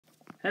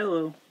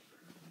Hello.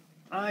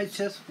 I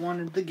just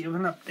wanted to give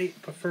an update,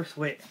 but first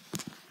wait.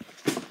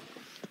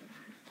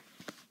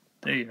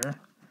 There you are.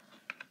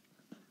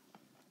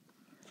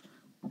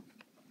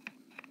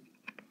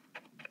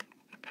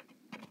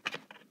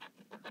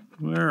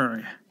 Where are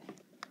you?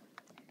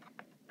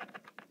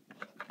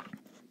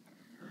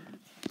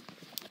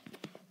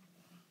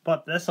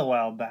 Bought this a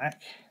while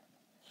back.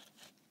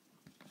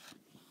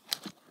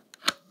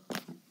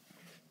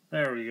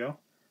 There we go.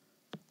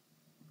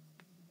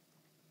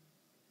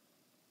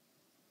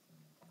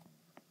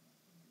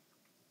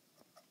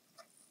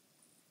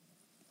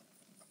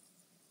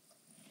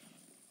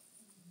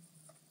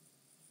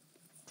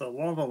 It's a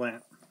lava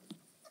lamp.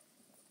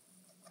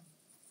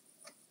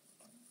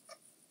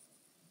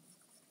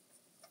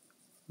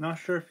 Not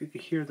sure if you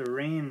could hear the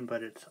rain,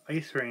 but it's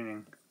ice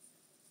raining.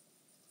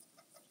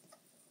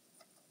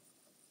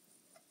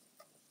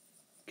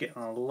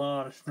 Getting a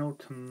lot of snow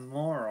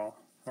tomorrow,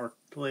 or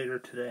later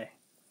today.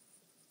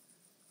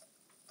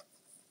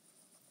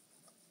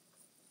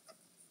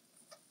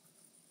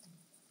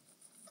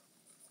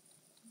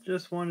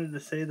 Just wanted to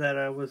say that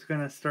I was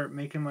going to start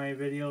making my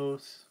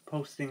videos,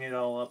 posting it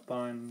all up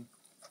on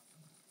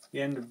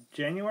the end of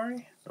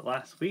January, the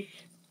last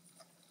week.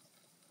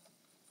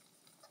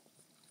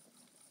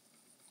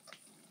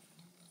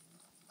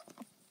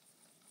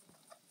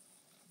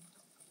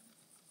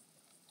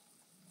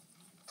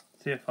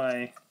 See if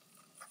I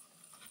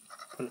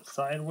put it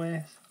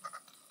sideways.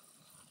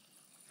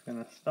 It's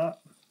gonna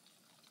stop.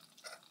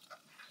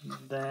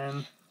 And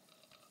then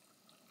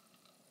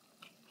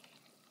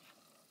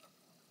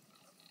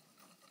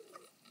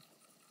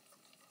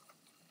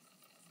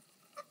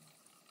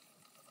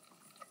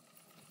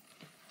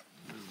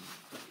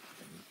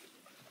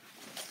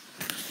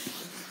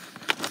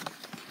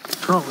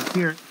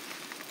probably here.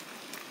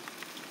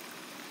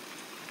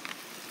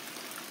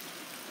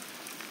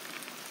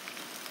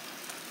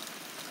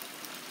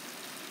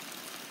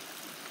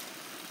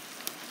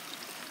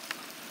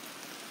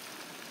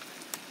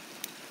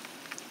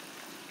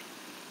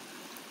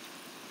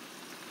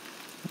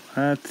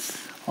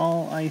 That's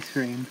all ice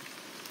rain.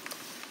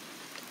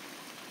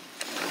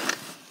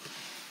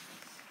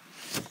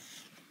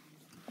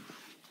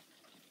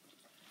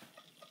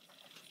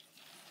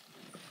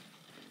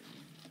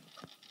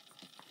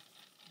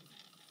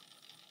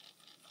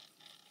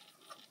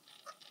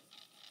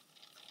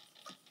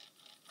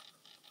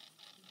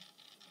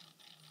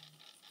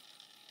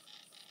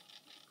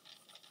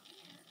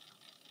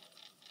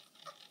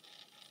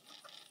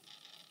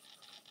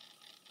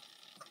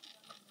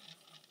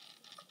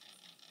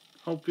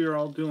 Hope you're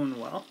all doing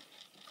well.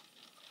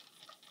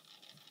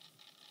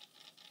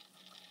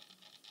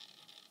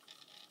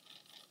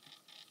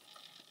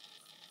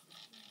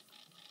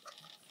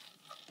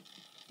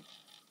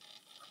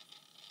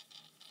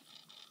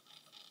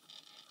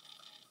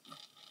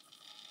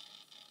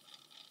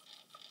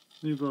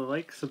 Leave a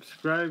like,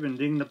 subscribe, and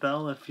ding the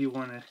bell if you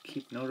want to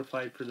keep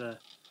notified for the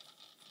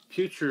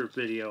future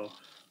video.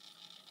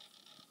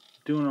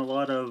 Doing a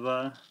lot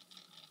of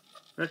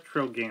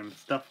retro games,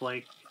 stuff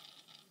like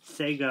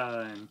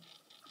Sega, and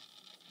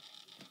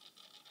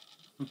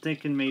I'm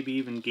thinking maybe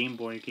even Game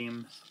Boy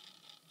games.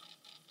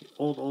 The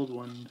old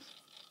ones.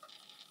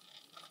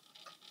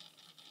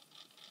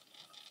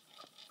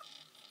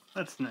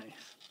 That's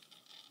nice.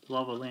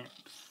 Lava lamps.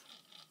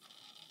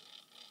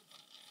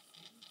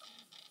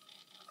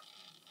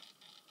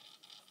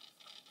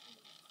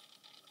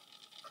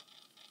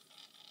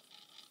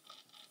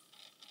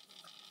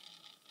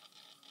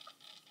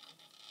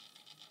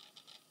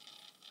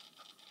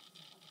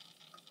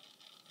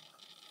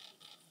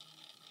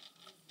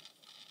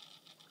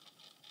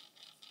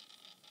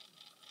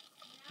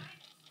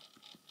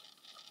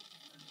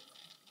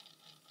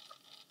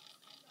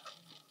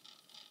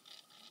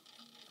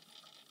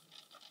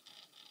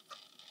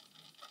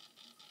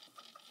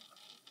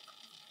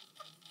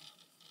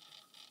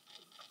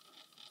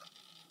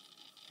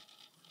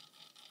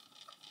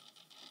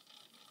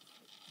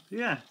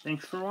 Yeah,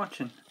 thanks for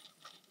watching.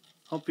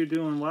 Hope you're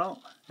doing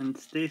well, and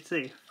stay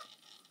safe.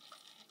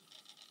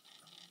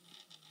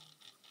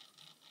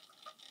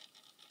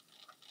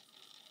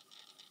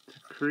 It's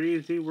a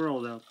crazy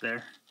world out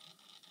there.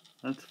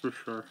 That's for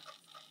sure.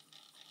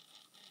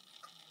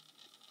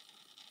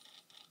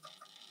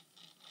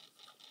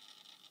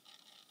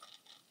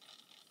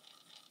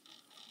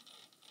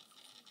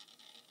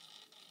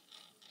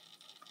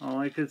 All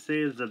I could say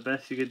is the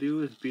best you could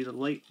do is be the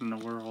light in the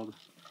world.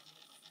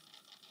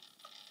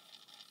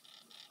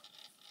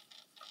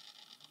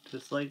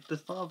 Just like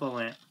this lava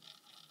lamp.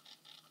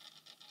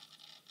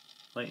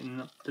 Lighten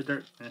up the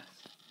darkness.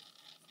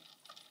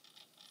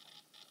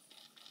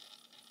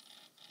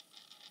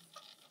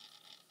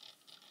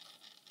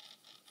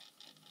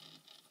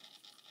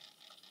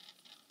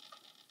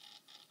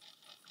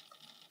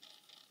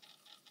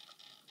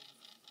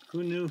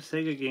 Who knew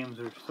Sega games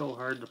were so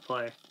hard to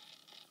play?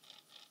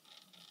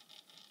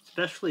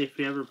 Especially if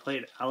you ever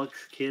played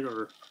Alex Kidd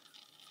or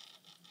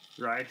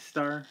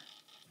Rystar.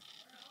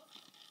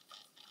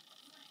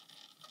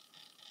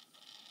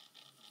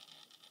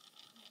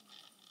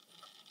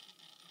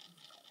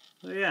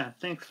 So yeah,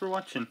 thanks for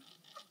watching.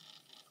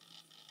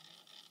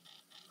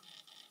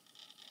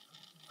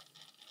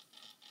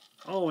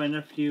 Oh, and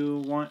if you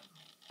want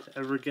to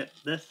ever get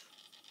this,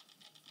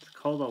 it's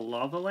called a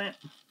lava lamp.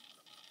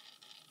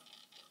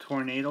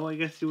 Tornado, I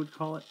guess you would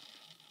call it.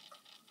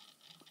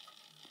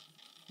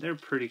 They're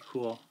pretty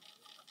cool.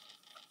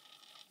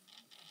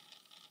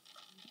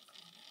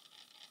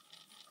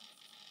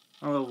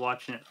 I love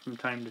watching it from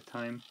time to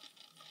time.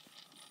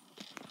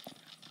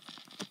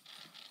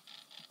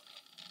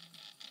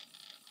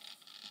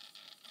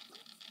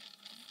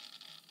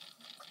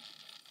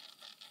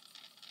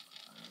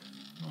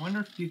 I wonder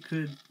if you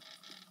could...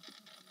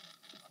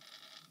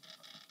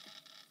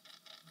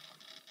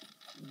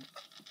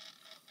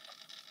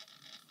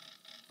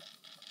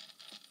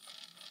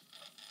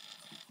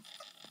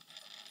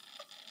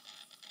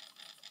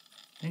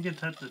 I think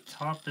it's at the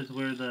top is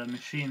where the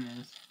machine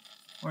is.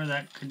 Or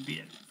that could be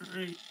it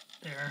right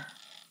there.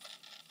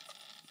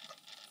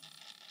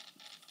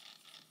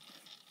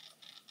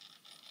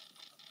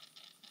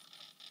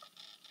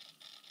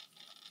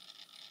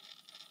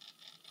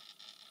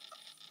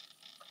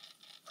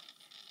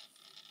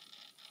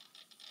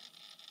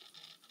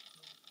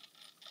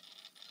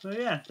 So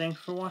yeah,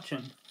 thanks for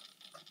watching.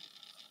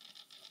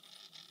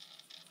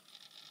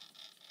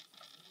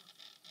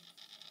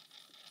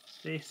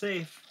 Stay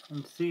safe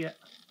and see ya.